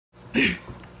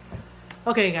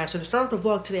Okay guys, so to start off the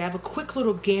vlog today, I have a quick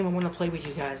little game I want to play with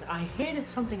you guys. I hid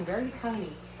something very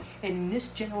tiny in this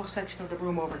general section of the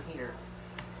room over here.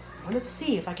 I want to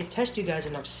see if I can test you guys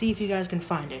enough, see if you guys can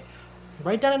find it.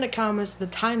 Write down in the comments the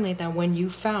time length on when you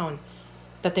found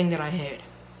the thing that I hid.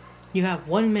 You have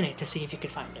 1 minute to see if you can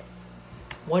find it.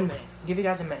 1 minute. I'll give you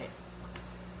guys a minute.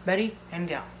 Ready and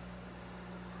go.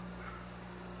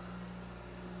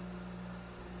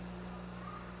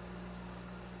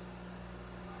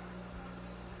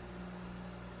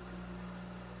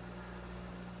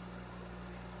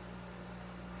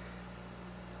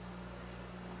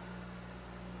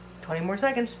 Twenty more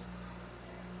seconds.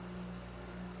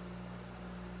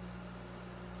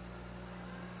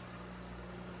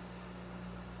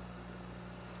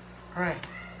 Alright,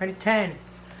 ready? 10,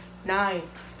 9,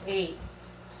 8,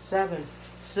 7,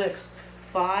 6,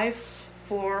 5,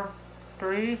 4,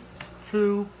 3,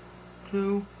 2,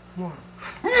 2, 1.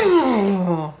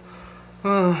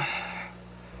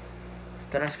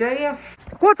 Did I scare you?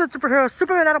 What's up, superheroes?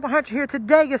 Superman Out of 100 here.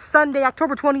 Today is Sunday,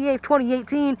 October 28th,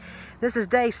 2018. This is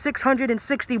day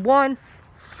 661.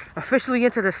 Officially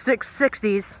into the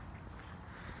 660s.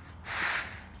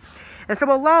 And so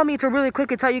allow me to really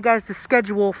quickly tell you guys the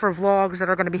schedule for vlogs that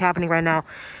are going to be happening right now.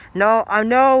 No, I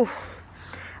know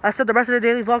I said the rest of the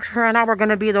daily vlogs for right now were going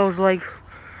to be those like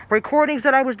recordings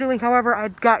that I was doing. However, I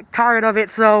got tired of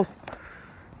it, so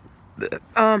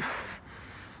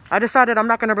I decided I'm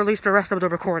not going to release the rest of the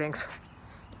recordings.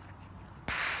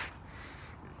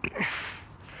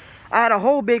 I had a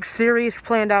whole big series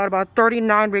planned out, about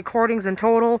 39 recordings in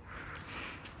total.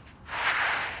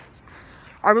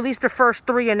 I released the first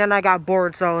 3 and then I got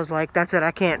bored, so I was like, that's it,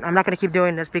 I'm not going to keep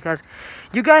doing this because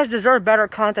you guys deserve better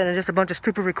content than just a bunch of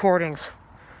stupid recordings.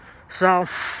 So,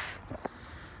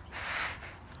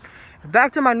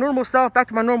 back to my normal self, back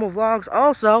to my normal vlogs.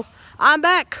 Also, I'm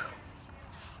back.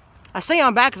 I say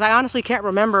I'm back because I honestly can't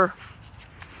remember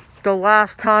the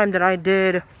last time that I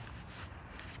did.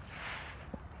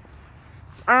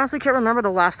 I honestly can't remember the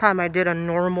last time I did a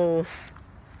normal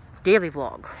daily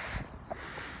vlog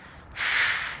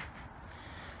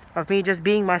of me just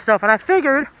being myself. And I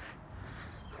figured,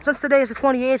 since today is the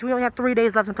 28th, we only have 3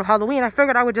 days left until Halloween, I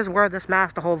figured I would just wear this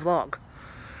mask the whole vlog.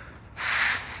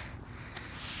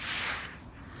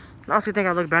 I honestly think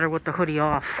I look better with the hoodie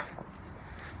off.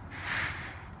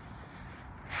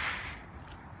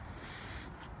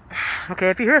 Okay,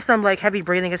 if you hear some like heavy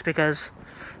breathing, it's because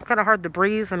it's kind of hard to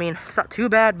breathe. I mean, it's not too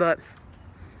bad, but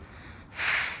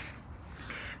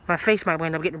my face might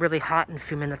wind up getting really hot in a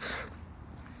few minutes.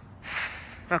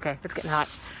 Okay, it's getting hot.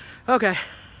 Okay.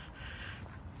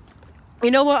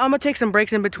 You know what? I'm going to take some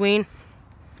breaks in between.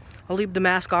 I'll leave the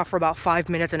mask off for about 5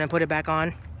 minutes and then put it back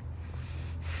on.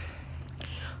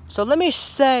 So let me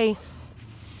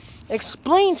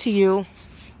explain to you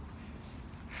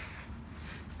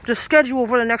the schedule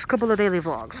for the next couple of daily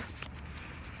vlogs.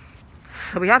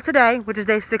 So we have today, which is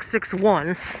day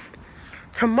 661.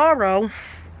 Tomorrow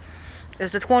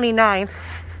is the 29th.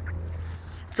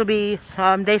 This will be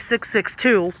day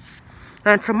 662.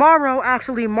 And tomorrow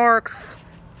actually marks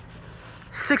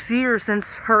 6 years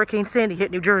since Hurricane Sandy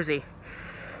hit New Jersey.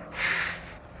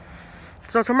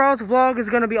 So tomorrow's vlog is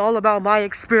going to be all about my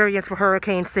experience with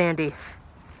Hurricane Sandy.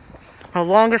 The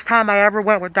longest time I ever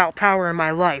went without power in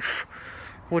my life,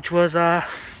 which was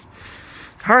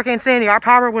Hurricane Sandy. Our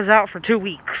power was out for 2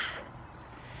 weeks.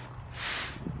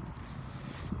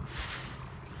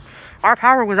 Our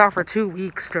power was out for 2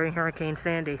 weeks during Hurricane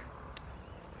Sandy.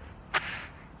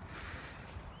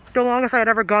 The longest I had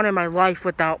ever gone in my life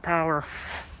without power.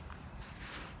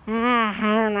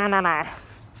 No.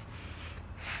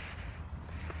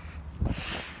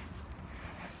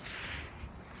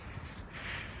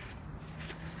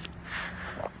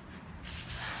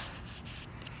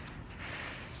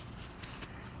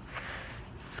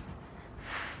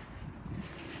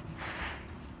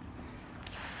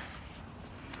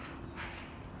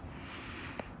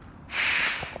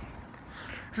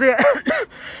 So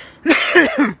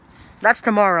yeah, that's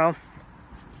tomorrow.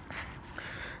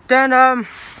 Then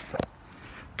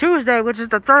Tuesday, which is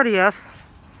the 30th,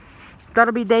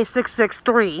 that'll be day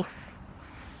 663.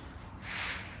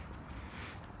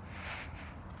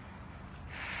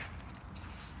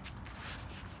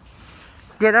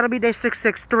 Yeah, that'll be day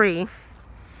 663.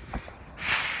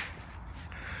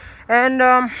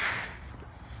 And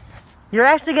you're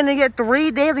actually gonna get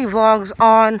 3 daily vlogs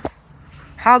on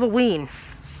Halloween.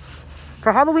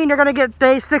 For Halloween, you're going to get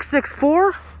day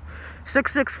 664,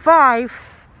 665,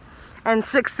 and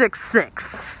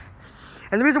 666.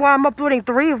 And the reason why I'm uploading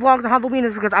 3 vlogs on Halloween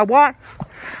is because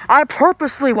I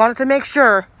purposely wanted to make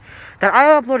sure that I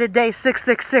uploaded day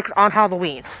 666 on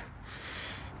Halloween.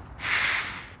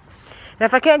 And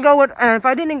if I can't go with, and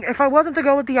if I wasn't to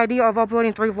go with the idea of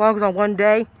uploading 3 vlogs on one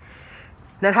day,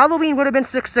 then Halloween would have been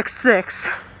 666.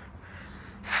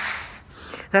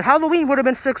 Then Halloween would have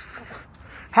been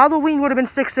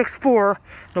 664.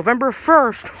 November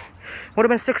 1st would have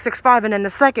been 665, and then the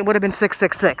 2nd would have been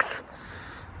 666.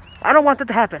 I don't want that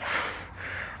to happen.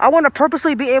 I want to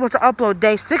purposely be able to upload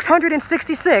day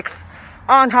 666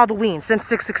 on Halloween, since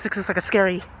 666 is like a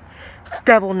scary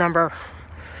devil number.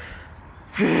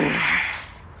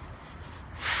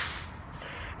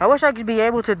 I wish I could be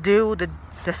able to do the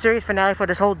series finale for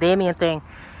this whole Damien thing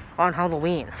on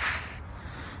Halloween.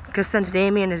 Because since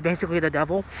Damien is basically the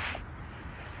devil,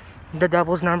 the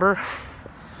devil's number,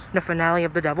 the finale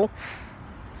of the devil.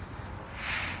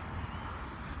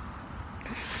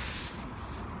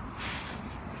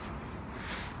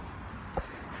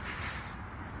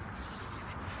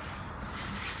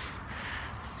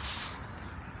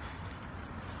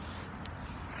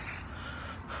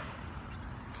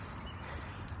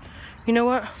 You know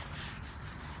what?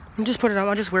 I'll just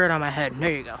wear it on my head.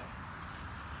 There you go.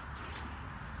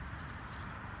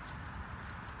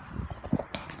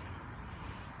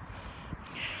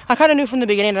 I kind of knew from the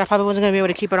beginning that I probably wasn't going to be able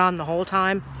to keep it on the whole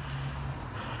time.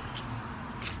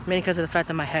 Mainly because of the fact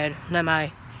that my head, that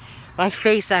my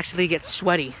face actually gets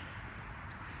sweaty.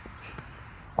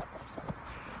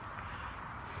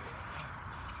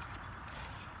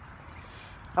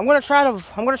 I'm gonna try to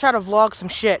vlog some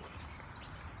shit.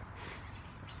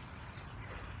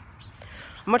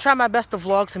 I'm gonna try my best to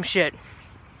vlog some shit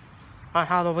on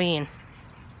Halloween.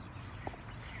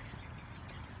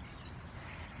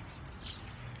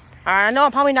 I know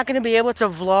I'm probably not gonna be able to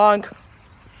vlog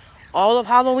all of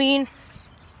Halloween.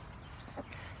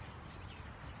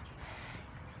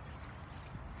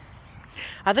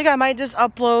 I think I might just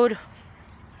upload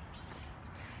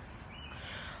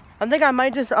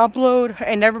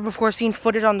a never before seen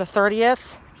footage on the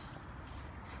 30th.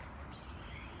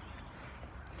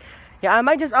 Yeah, I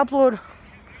might just upload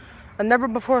a never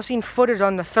before seen footage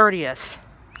on the 30th.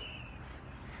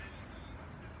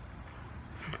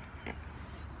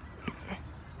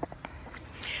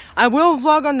 I will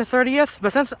vlog on the 30th,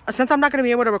 but since I'm not going to be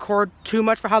able to record too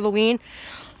much for Halloween,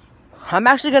 I'm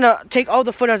actually going to take all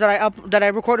the footage that I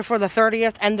recorded for the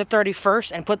 30th and the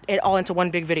 31st and put it all into one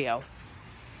big video.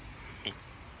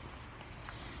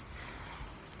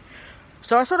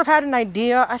 So I sort of had an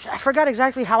idea. I forgot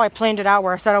exactly how I planned it out,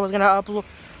 where I said I was going to upload,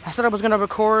 I said I was going to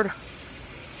record.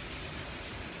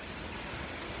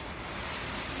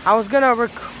 I was going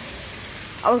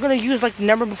to use like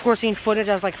never before seen footage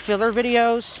as like filler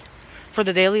videos for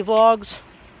the daily vlogs.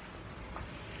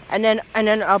 And then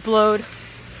upload,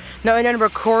 no, and then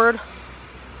record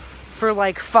for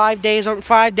like 5 days,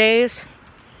 and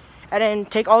then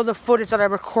take all the footage that I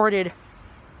recorded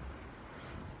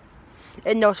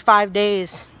in those 5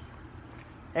 days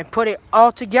and put it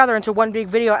all together into one big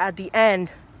video at the end,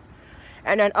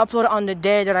 and then upload it on the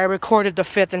day that I recorded the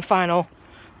 5th and final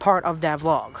part of that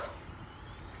vlog.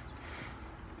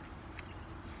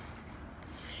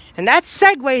 And that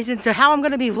segues into how I'm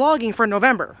going to be vlogging for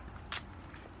November.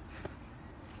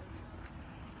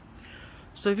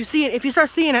 So if you start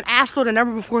seeing an assload of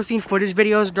never before seen footage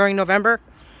videos during November,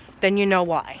 then you know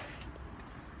why.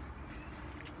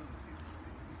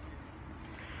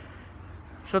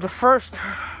 So the first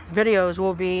videos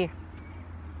will be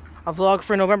a vlog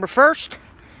for November 1st,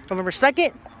 November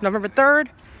 2nd, November 3rd,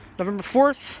 November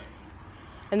 4th,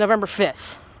 and November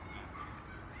 5th.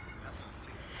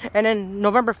 And then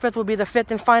November 5th will be the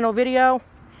 5th and final video.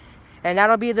 And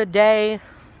that'll be the day,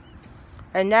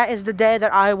 and that is the day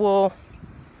that I will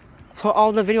put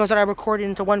all the videos that I recorded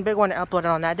into one big one and upload it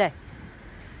on that day.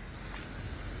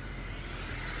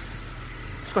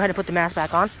 Let's go ahead and put the mask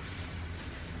back on.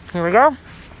 Here we go.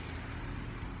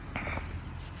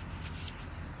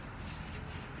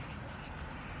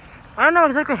 I don't know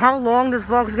exactly how long this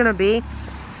vlog is gonna be,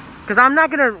 because I'm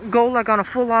not gonna go like on a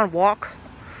full-on walk.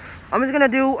 I'm just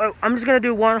gonna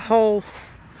do one whole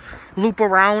loop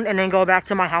around and then go back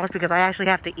to my house, because I actually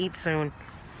have to eat soon.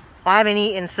 I haven't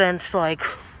eaten since like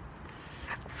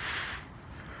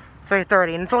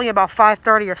 3:30, and it's only about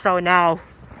 5:30 or so now.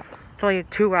 It's only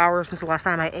 2 hours since the last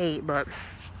time I ate, but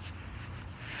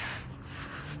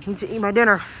I need to eat my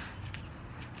dinner.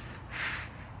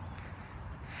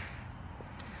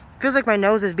 Feels like my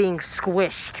nose is being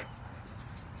squished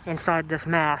inside this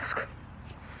mask.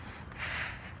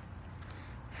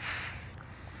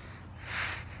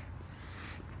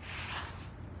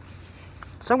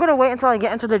 So I'm gonna wait until I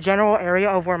get into the general area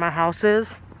of where my house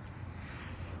is.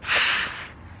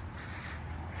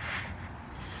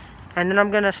 And then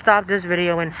I'm gonna stop this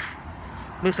video and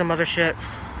do some other shit.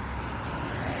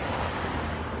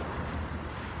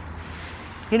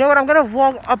 You know what? I'm gonna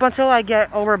vlog up until I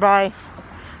get over by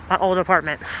my old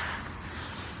apartment.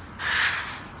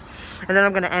 And then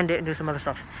I'm gonna end it and do some other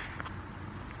stuff.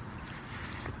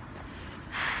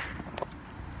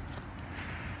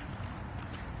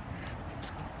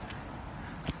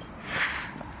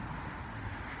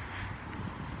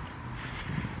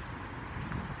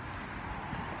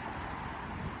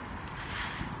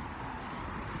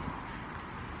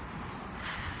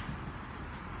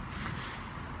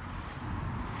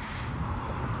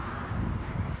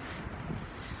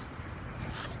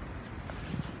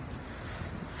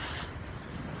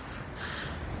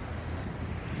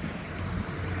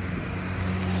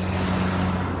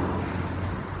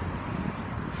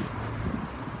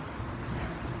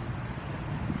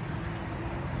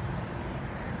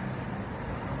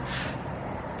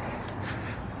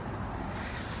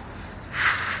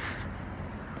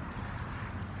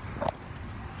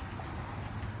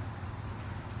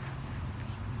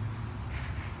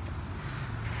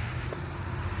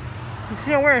 You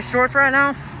see I'm wearing shorts right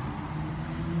now?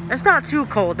 It's not too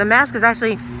cold. The mask is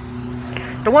actually...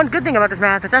 The one good thing about this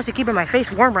mask, it's actually keeping my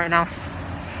face warm right now.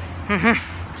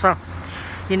 So,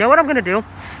 you know what I'm gonna do?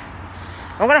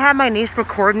 I'm gonna have my niece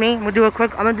record me. I'm gonna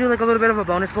do like a little bit of a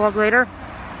bonus vlog later.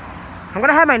 I'm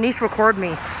gonna have my niece record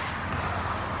me.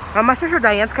 My sister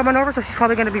Diane's coming over, so she's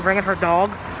probably gonna be bringing her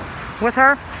dog with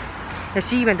her. If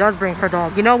she even does bring her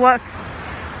dog. You know what?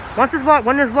 When this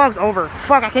vlog's over,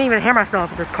 fuck, I can't even hear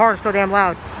myself. The car is so damn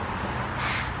loud.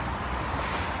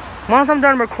 Once I'm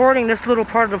done recording this little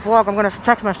part of the vlog, I'm gonna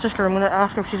text my sister. I'm gonna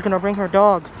ask her if she's gonna bring her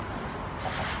dog.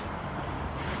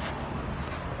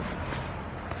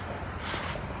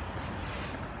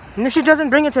 And if she doesn't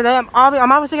bring it today, I'm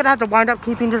obviously gonna have to wind up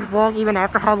keeping this vlog even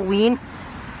after Halloween,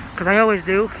 because I always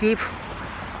do keep.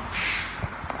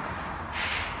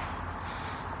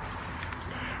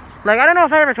 Like, I don't know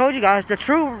if I ever told you guys, the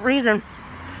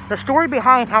story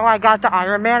behind how I got the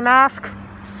Iron Man mask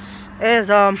is,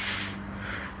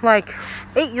 like,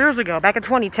 8 years ago, back in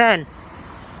 2010,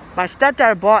 my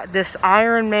stepdad bought this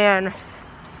Iron Man,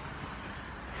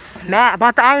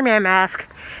 bought the Iron Man mask,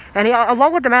 and he,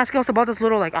 along with the mask, he also bought this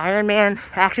little, like, Iron Man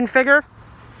action figure,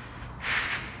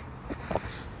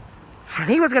 and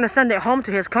he was going to send it home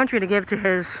to his country to give to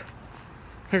his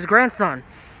grandson.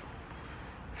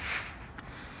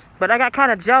 But I got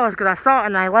kind of jealous because I saw it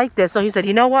and I liked it. So he said,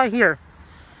 you know what? Here.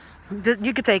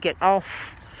 You can take it. I'll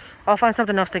find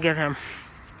something else to give him.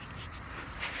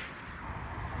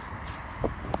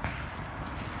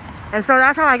 And so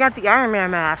that's how I got the Iron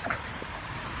Man mask.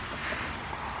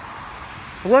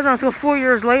 It wasn't until 4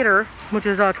 years later, which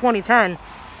is 2010,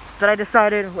 that I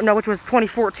decided, no, which was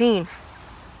 2014,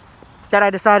 that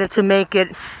I decided to make it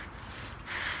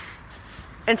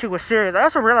into a series. I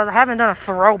also realized I haven't done a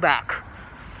throwback.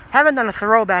 Haven't done a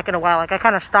throwback in a while. Like, I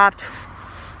kind of stopped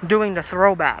doing the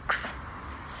throwbacks.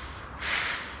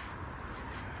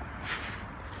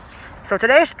 So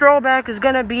today's throwback is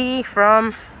gonna be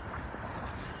from...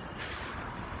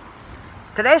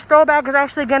 Today's throwback is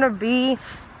actually gonna be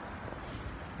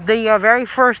the very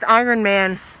first Iron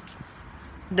Man,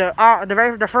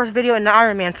 the first video in the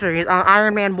Iron Man series,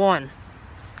 Iron Man 1,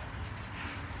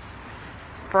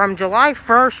 from July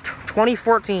 1st,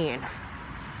 2014.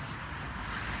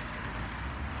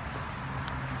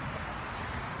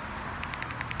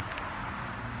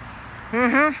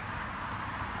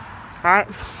 Alright.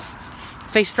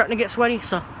 Face starting to get sweaty,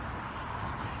 so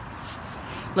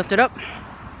lift it up.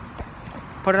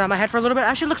 Put it on my head for a little bit.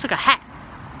 Actually looks like a hat.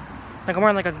 Like I'm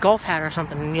wearing like a golf hat or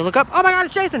something. And you look up, oh my god,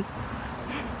 it's Jason!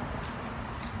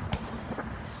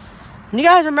 You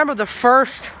guys remember the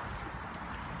first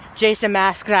Jason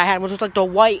mask that I had, which was like the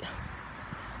white,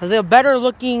 the better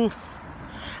looking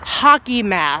hockey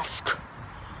mask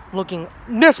looking,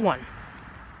 this one.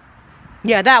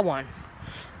 Yeah, that one.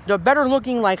 The better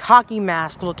looking, like, hockey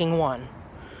mask looking one.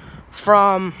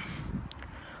 From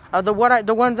the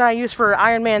ones that I used for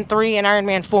Iron Man 3 and Iron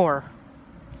Man 4.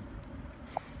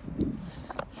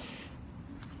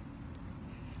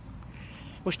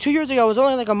 Which 2 years ago was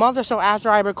only like a month or so after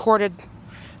I recorded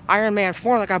Iron Man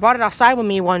 4. Like, I brought it outside with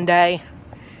me one day.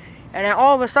 And then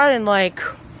all of a sudden, like,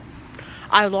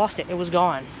 I lost it. It was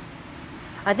gone.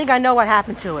 I think I know what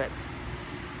happened to it.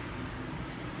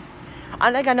 I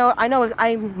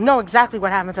know exactly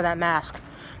what happened to that mask.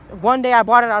 One day I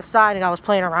brought it outside and I was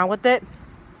playing around with it.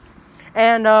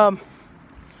 And the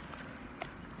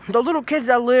little kids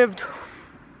that lived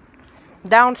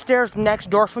downstairs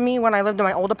next door from me when I lived in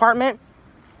my old apartment,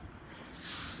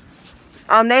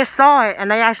 they saw it and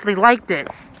they actually liked it.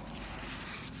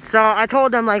 So I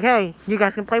told them, like, hey, you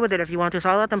guys can play with it if you want to. So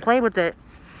I let them play with it.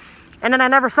 And then I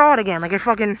never saw it again. Like, it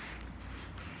fucking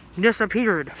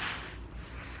disappeared.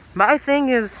 My thing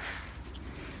is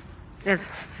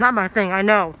not my thing, I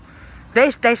know.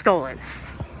 They stole it.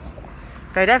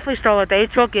 They definitely stole it. They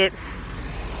took it.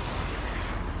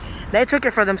 They took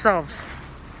it for themselves.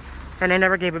 And they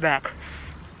never gave it back.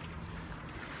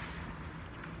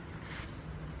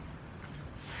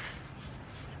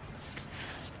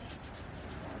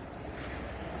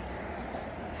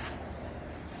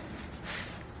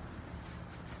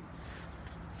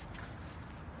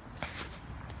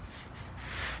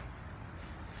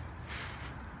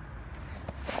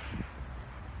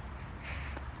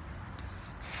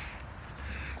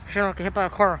 Sure, I get hit by a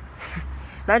car.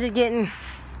 Imagine getting...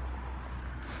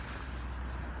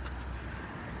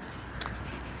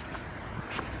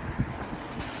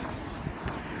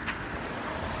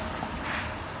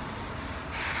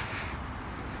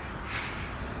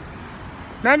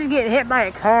 Imagine getting hit by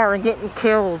a car and getting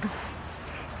killed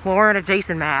while wearing a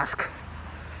Jason mask.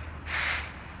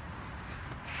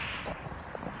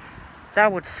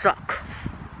 That would suck.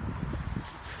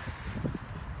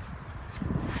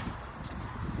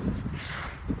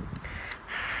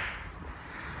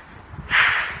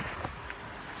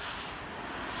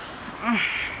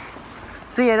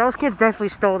 So yeah, those kids definitely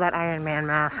stole that Iron Man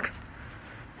mask.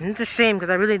 And it's a shame because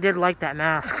I really did like that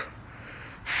mask.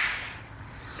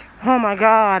 Oh my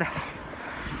god.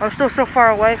 I'm still so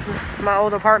far away from my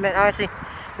old apartment. Actually,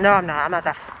 no, I'm not. I'm not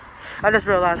that far. I just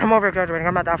realized I'm over exaggerating.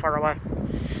 I'm not that far away.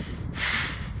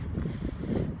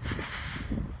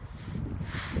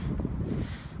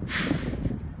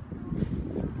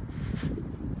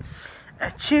 A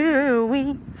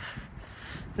chewy.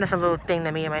 That's a little thing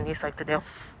that me and my niece like to do.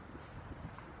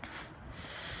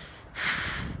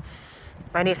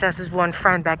 My niece has this one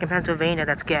friend back in Pennsylvania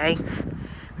that's gay.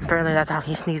 Apparently that's how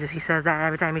he sneezes. He says that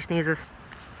every time he sneezes.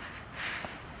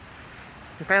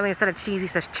 Apparently instead of cheese, he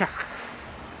says chess.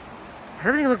 Does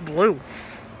everything look blue?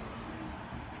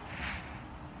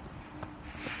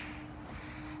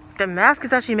 The mask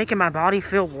is actually making my body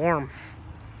feel warm.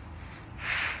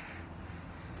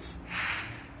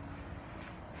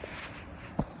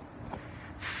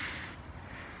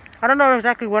 I don't know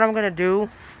exactly what I'm gonna do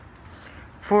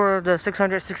for the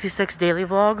 666 daily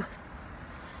vlog.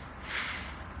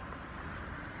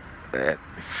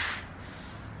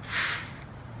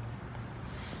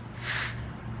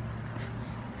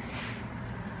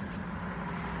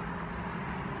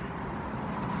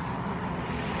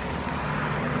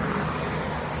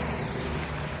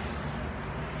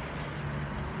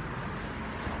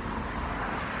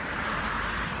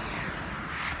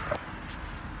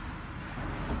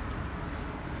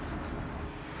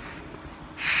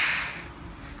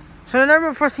 So the never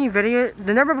before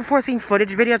seen footage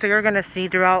videos that you're gonna see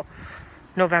throughout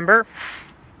November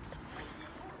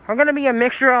are gonna be a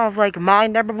mixture of like my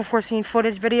never before seen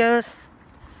footage videos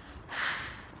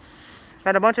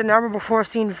and a bunch of never before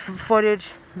seen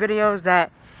footage videos that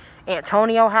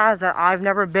Antonio has that I've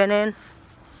never been in,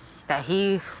 that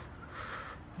he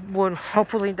would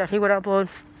upload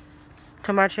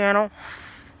to my channel.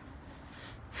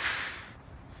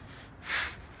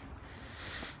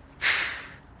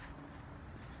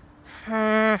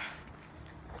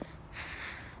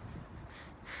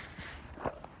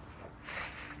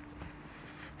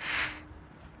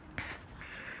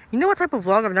 You know what type of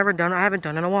vlog I haven't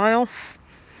done in a while?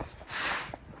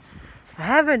 I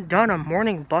haven't done a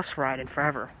morning bus ride in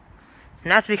forever.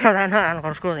 And that's because I don't go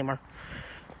to school anymore.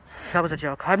 That was a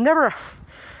joke. I haven't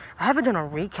done a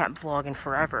recap vlog in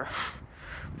forever.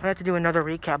 I have to do another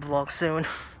recap vlog soon.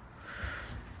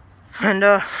 And,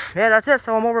 yeah, that's it.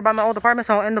 So I'm over by my old apartment,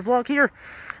 so I'll end the vlog here.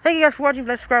 Thank you guys for watching.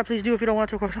 Please subscribe, please do if you don't want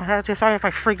to. Of course, sorry if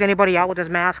I freaked anybody out with this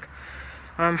mask.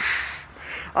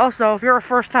 Also, if you're a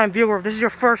first-time viewer, if this is your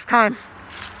first time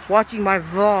watching my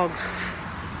vlogs,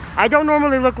 I don't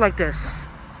normally look like this.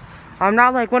 I'm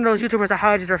not like one of those YouTubers that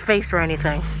hides their face or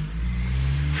anything.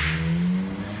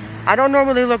 I don't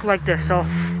normally look like this, so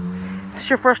if this is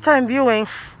your first time viewing,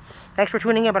 thanks for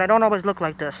tuning in, but I don't always look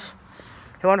like this.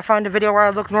 If you want to find a video where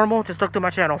I look normal, just look through my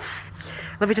channel.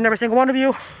 Love each and every single one of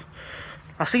you.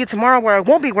 I'll see you tomorrow where I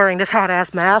won't be wearing this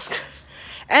hot-ass mask.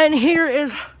 And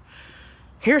here's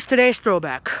today's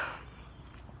throwback.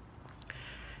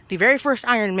 The very first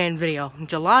Iron Man video,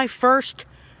 July 1st,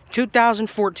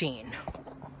 2014.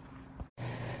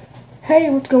 Hey,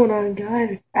 what's going on,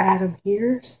 guys? It's Adam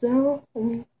here. So,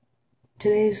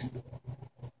 today's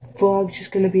vlog is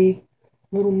just gonna be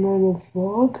a little normal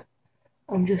vlog.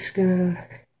 I'm just gonna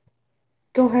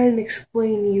go ahead and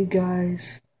explain to you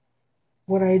guys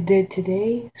what I did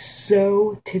today.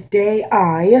 So today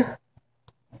I...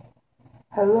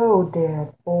 Hello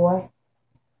there, boy.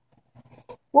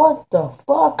 What the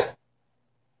fuck?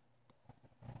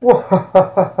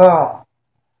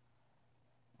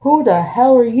 Who the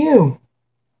hell are you?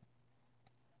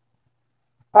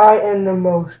 I am the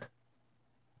most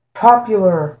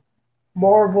popular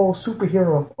Marvel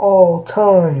superhero of all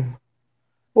time.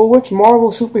 Well, which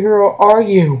Marvel superhero are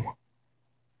you?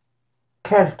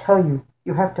 Can't tell you.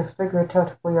 You have to figure it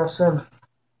out for yourself.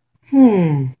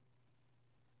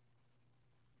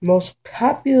 Most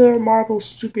popular Marvel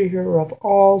superhero of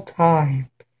all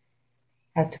time.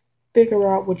 Have to figure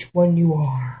out which one you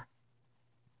are.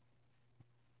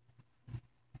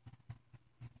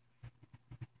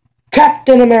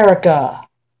 Captain America!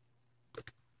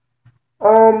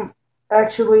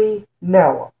 Actually,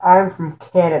 no. I'm from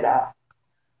Canada.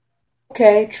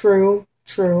 Okay, true.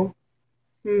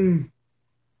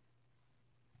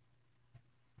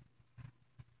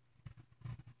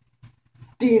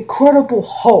 The Incredible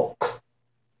Hulk.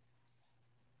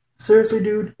 Seriously,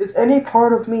 dude, is any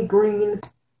part of me green?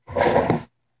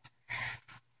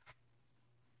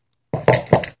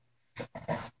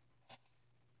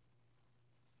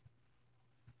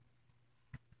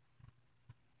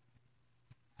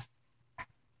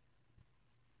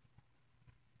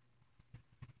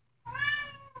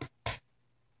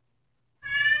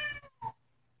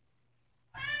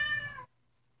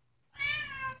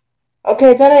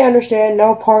 Okay, then I understand.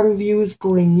 No part of you is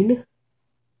green.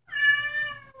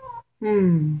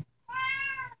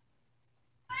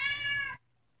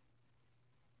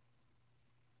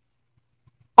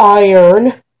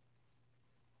 Iron.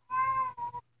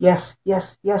 Yes,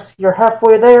 you're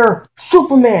halfway there.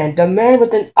 Superman, the man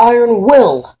with an iron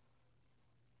will.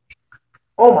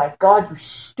 Oh my god, you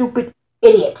stupid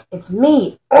idiot. It's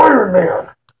me, Iron Man.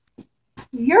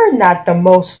 You're not the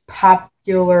most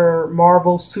popular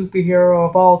Marvel superhero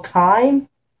of all time.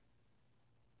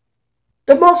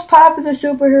 The most popular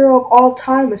superhero of all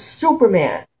time is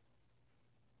Superman.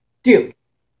 Dude,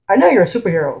 I know you're a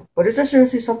superhero, but is there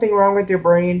seriously something wrong with your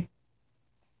brain?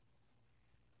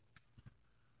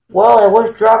 Well, it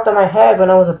was dropped on my head when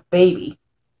I was a baby.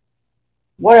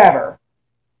 Whatever.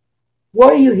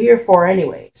 What are you here for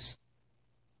anyways?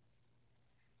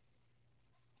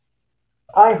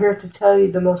 I'm here to tell you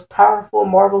the most powerful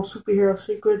Marvel superhero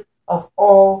secret of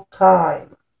all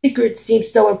time. Secret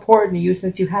seems so important to you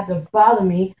since you had to bother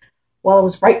me while I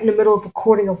was right in the middle of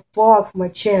recording a vlog for my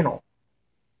channel.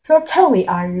 So tell me,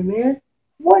 Iron Man,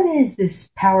 what is this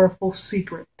powerful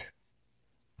secret?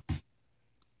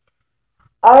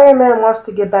 Iron Man wants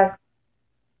to get back.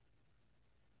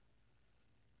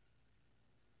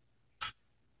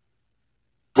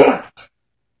 Damn it!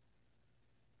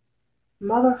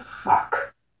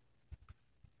 Motherfuck.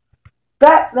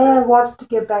 Batman wants to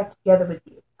get back together with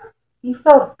you. He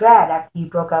felt bad after he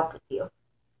broke up with you.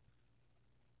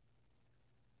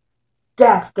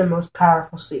 That's the most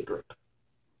powerful secret.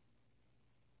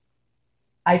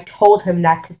 I told him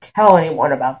not to tell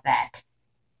anyone about that.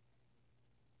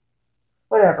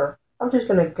 Whatever. I'm just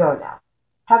gonna go now.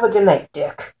 Have a good night,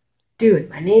 Dick. Dude,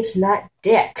 my name's not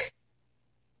Dick.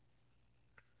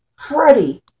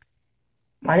 Freddy.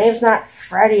 My name's not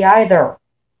Freddy either.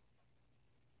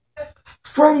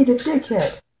 Freddy the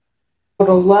dickhead. For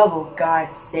the love of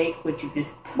God's sake, would you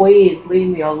just please leave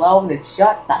me alone and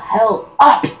shut the hell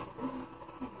up?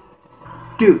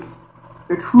 Dude,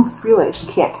 your true feelings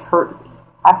can't hurt me.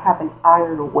 I have an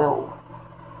iron will.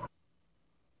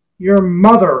 Your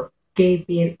mother gave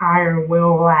me an iron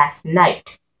will last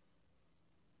night.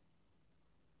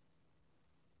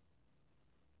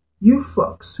 You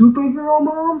fuck superhero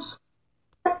moms?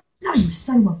 Now you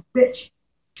son of a bitch.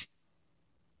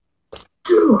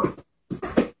 Dude.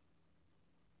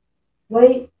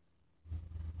 Wait,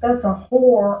 that's a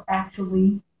whore,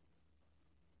 actually.